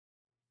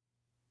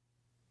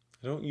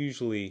I don't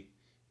usually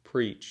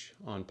preach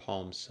on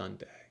Palm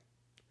Sunday.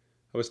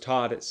 I was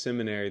taught at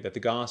seminary that the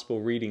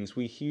gospel readings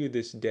we hear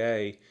this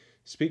day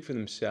speak for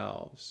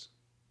themselves.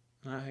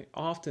 I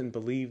often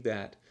believe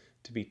that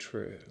to be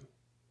true.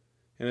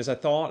 And as I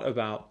thought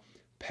about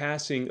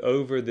passing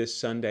over this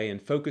Sunday and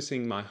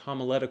focusing my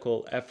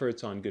homiletical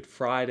efforts on Good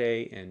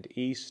Friday and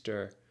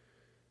Easter,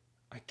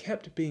 I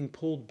kept being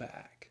pulled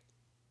back.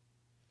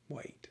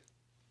 Wait,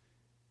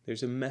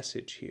 there's a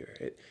message here.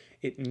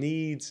 It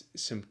needs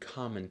some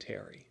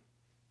commentary.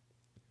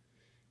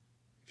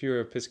 If you're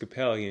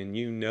Episcopalian,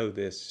 you know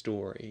this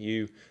story.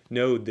 You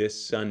know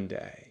this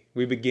Sunday.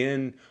 We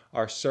begin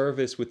our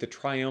service with the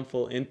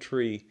triumphal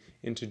entry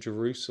into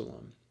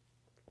Jerusalem.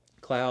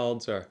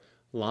 Clouds are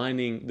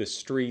lining the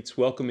streets,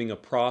 welcoming a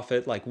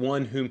prophet like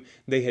one whom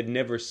they had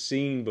never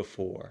seen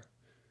before.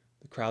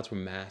 The crowds were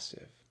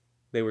massive.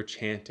 They were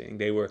chanting.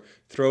 They were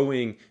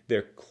throwing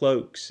their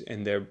cloaks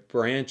and their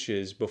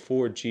branches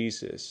before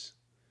Jesus.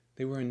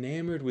 They were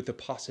enamored with the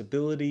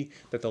possibility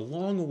that the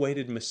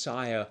long-awaited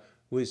Messiah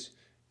was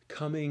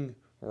coming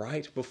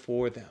right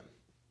before them.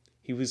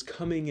 He was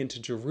coming into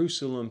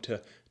Jerusalem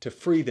to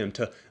free them,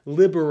 to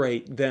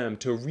liberate them,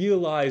 to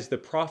realize the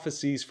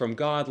prophecies from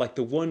God like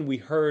the one we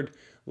heard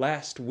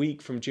last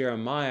week from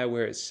Jeremiah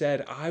where it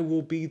said, "I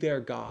will be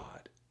their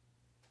God,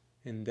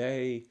 and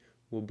they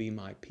will be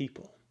my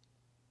people."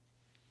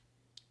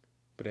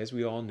 But as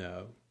we all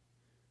know,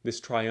 this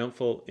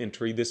triumphal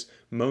entry, this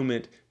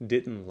moment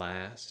didn't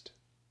last.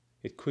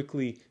 It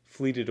quickly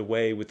fleeted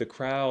away with the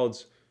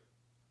crowds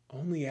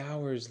only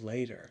hours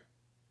later,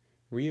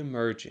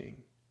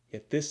 re-emerging,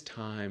 yet this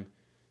time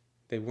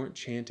they weren't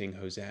chanting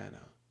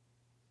Hosanna,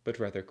 but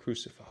rather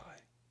crucify.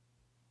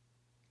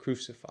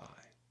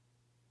 Crucify.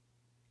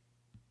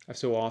 I've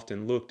so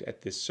often looked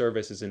at this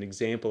service as an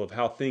example of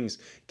how things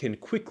can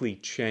quickly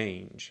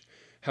change,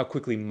 how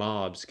quickly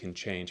mobs can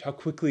change, how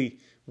quickly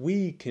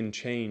we can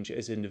change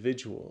as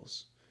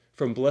individuals.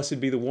 From "Blessed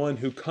be the one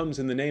who comes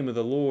in the name of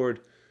the Lord"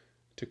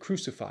 to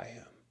 "Crucify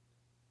him.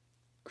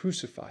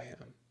 Crucify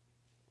him."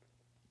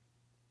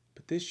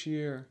 But this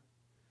year,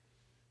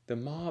 the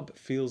mob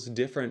feels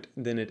different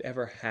than it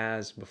ever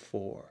has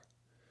before.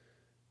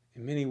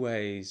 In many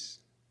ways,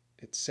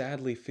 it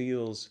sadly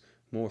feels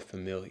more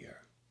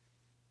familiar.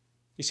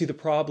 You see, the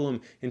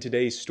problem in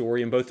today's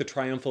story, in both the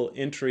triumphal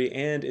entry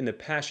and in the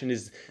Passion,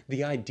 is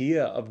the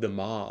idea of the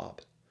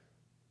mob.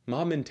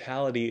 Mob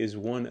mentality is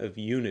one of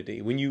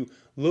unity. When you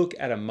look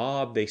at a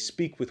mob, they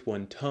speak with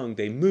one tongue.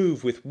 They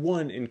move with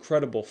one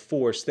incredible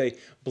force. They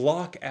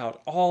block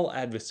out all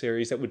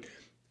adversaries that would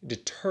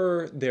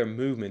deter their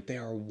movement. They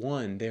are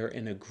one. They are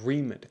in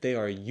agreement. They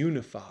are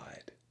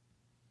unified.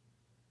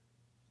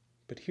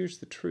 But here's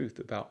the truth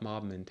about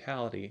mob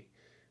mentality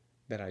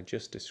that I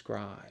just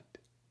described,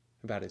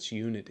 about its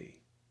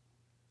unity.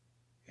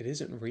 It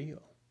isn't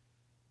real.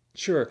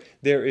 Sure,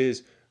 there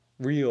is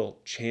real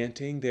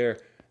chanting,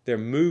 their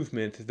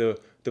movement,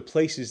 the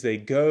places they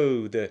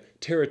go, the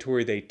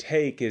territory they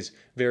take is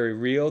very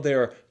real.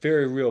 There are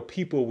very real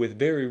people with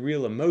very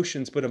real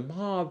emotions, but a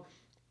mob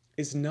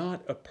is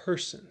not a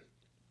person.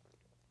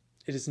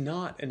 It is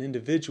not an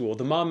individual.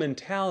 The mob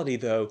mentality,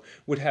 though,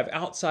 would have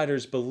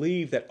outsiders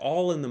believe that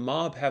all in the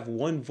mob have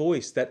one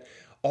voice, that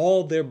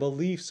all their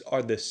beliefs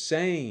are the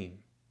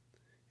same,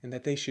 and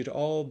that they should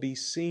all be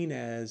seen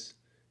as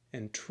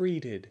and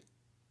treated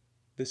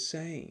the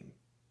same.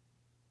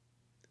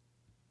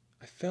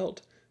 I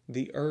felt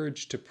the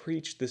urge to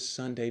preach this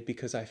Sunday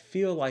because I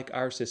feel like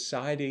our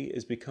society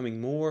is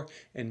becoming more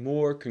and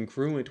more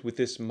congruent with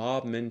this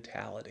mob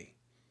mentality.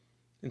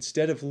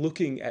 Instead of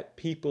looking at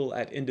people,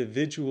 at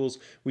individuals,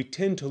 we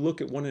tend to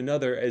look at one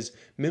another as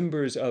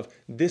members of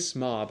this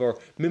mob or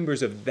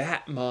members of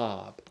that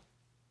mob.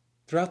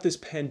 Throughout this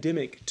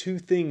pandemic, two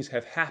things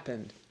have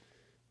happened.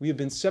 We have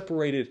been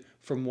separated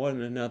from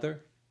one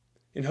another.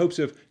 In hopes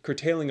of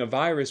curtailing a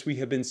virus, we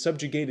have been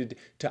subjugated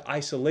to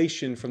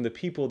isolation from the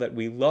people that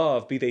we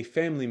love, be they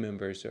family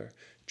members or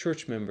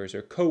church members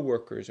or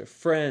co-workers or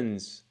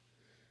friends,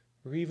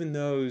 or even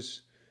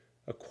those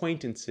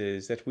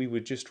acquaintances that we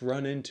would just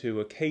run into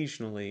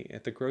occasionally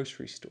at the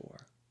grocery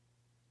store.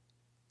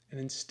 And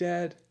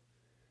instead,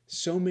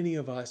 so many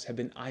of us have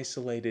been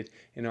isolated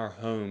in our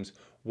homes,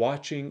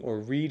 watching or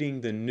reading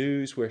the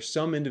news where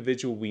some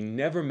individual we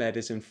never met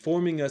is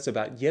informing us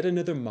about yet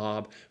another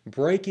mob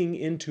breaking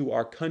into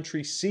our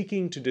country,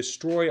 seeking to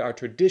destroy our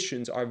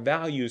traditions, our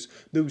values,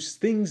 those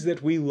things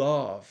that we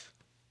love.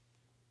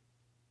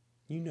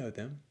 You know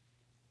them.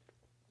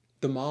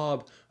 The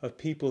mob of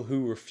people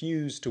who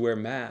refuse to wear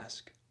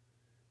masks,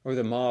 or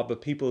the mob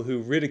of people who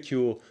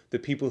ridicule the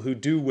people who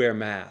do wear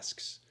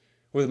masks,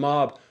 or the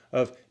mob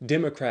of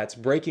Democrats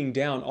breaking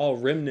down all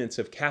remnants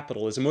of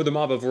capitalism, or the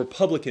mob of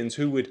Republicans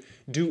who would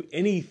do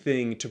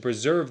anything to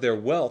preserve their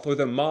wealth, or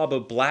the mob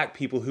of black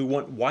people who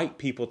want white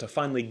people to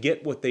finally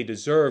get what they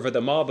deserve, or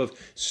the mob of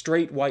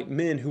straight white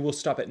men who will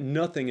stop at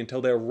nothing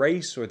until their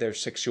race or their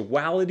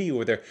sexuality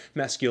or their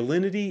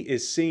masculinity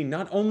is seen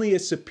not only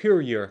as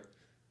superior,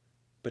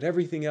 but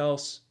everything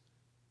else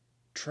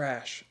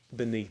trash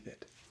beneath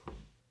it.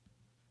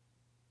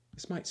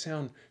 This might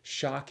sound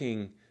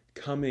shocking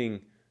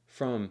coming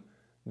from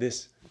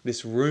this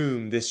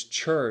room, this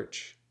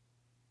church.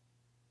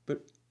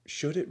 But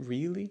should it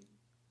really?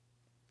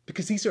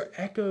 Because these are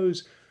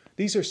echoes,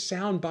 these are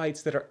sound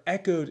bites that are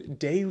echoed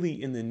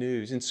daily in the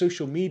news, in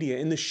social media,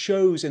 in the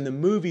shows and the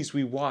movies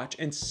we watch,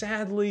 and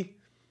sadly,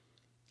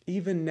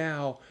 even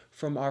now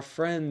from our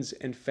friends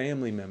and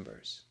family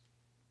members.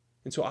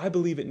 And so I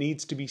believe it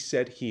needs to be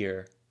said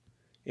here,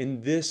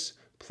 in this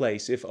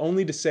place, if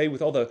only to say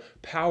with all the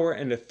power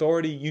and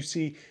authority you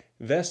see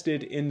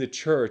vested in the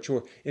church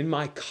or in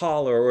my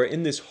collar or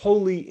in this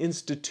holy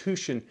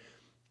institution,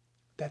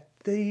 that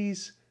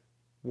these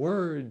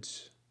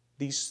words,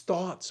 these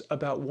thoughts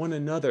about one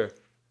another,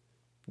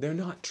 they're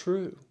not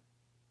true.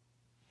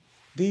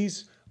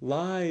 These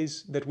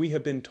lies that we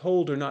have been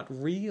told are not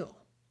real.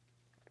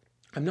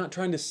 I'm not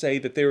trying to say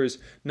that there is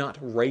not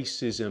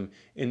racism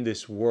in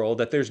this world,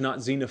 that there's not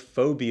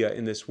xenophobia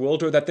in this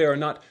world, or that there are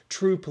not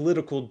true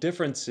political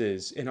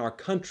differences in our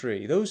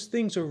country. Those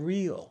things are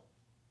real.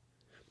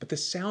 But the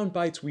sound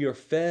bites we are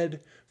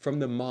fed from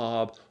the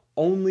mob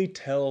only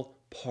tell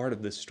part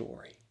of the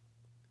story.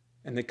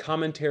 And the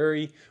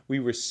commentary we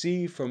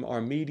receive from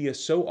our media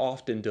so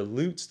often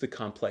dilutes the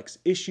complex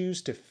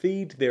issues to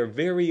feed their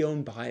very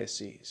own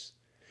biases.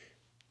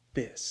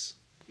 This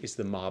is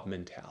the mob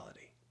mentality.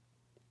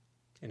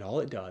 And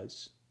all it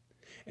does,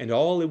 and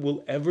all it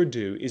will ever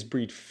do, is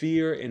breed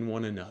fear in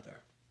one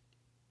another.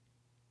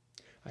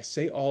 I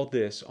say all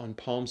this on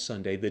Palm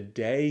Sunday, the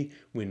day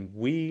when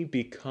we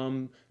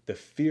become the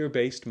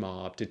fear-based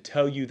mob, to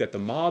tell you that the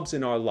mobs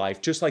in our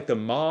life, just like the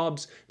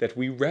mobs that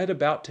we read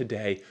about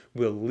today,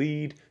 will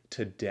lead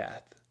to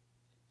death.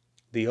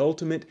 The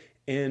ultimate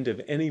end of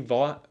any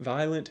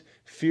violent,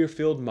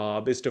 fear-filled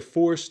mob is to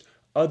force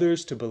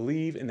others to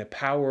believe in the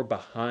power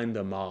behind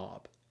the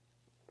mob.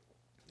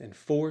 And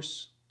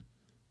force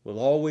will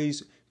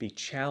always be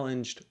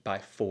challenged by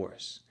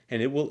force,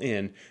 and it will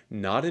end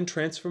not in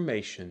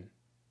transformation,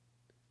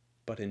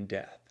 but in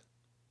death.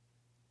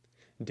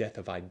 Death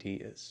of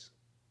ideas,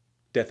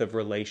 death of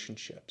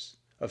relationships,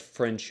 of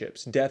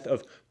friendships, death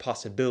of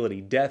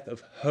possibility, death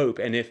of hope,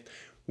 and if,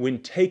 when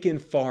taken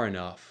far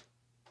enough,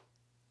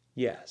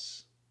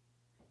 yes,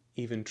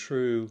 even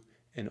true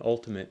and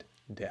ultimate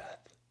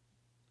death,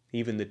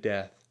 even the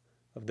death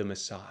of the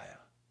Messiah,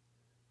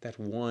 that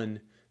one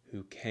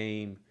who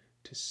came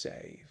to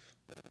save.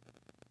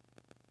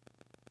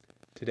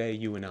 Today,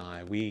 you and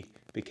I, we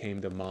became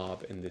the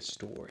mob in this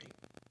story.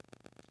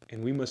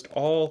 And we must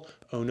all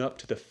own up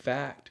to the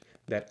fact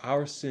that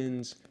our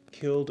sins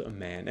killed a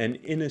man, an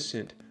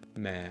innocent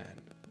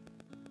man.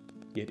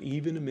 Yet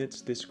even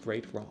amidst this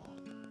great wrong,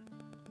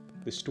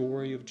 the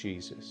story of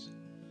Jesus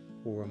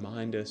will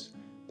remind us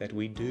that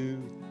we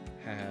do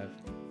have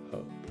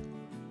hope.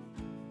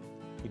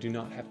 We do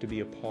not have to be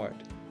a part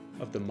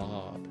of the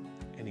mob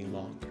any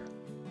longer.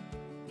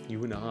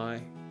 You and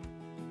I,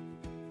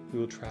 we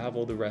will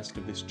travel the rest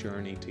of this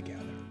journey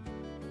together.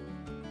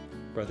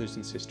 Brothers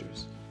and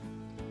sisters,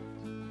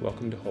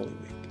 welcome to Holy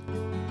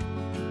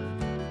Week.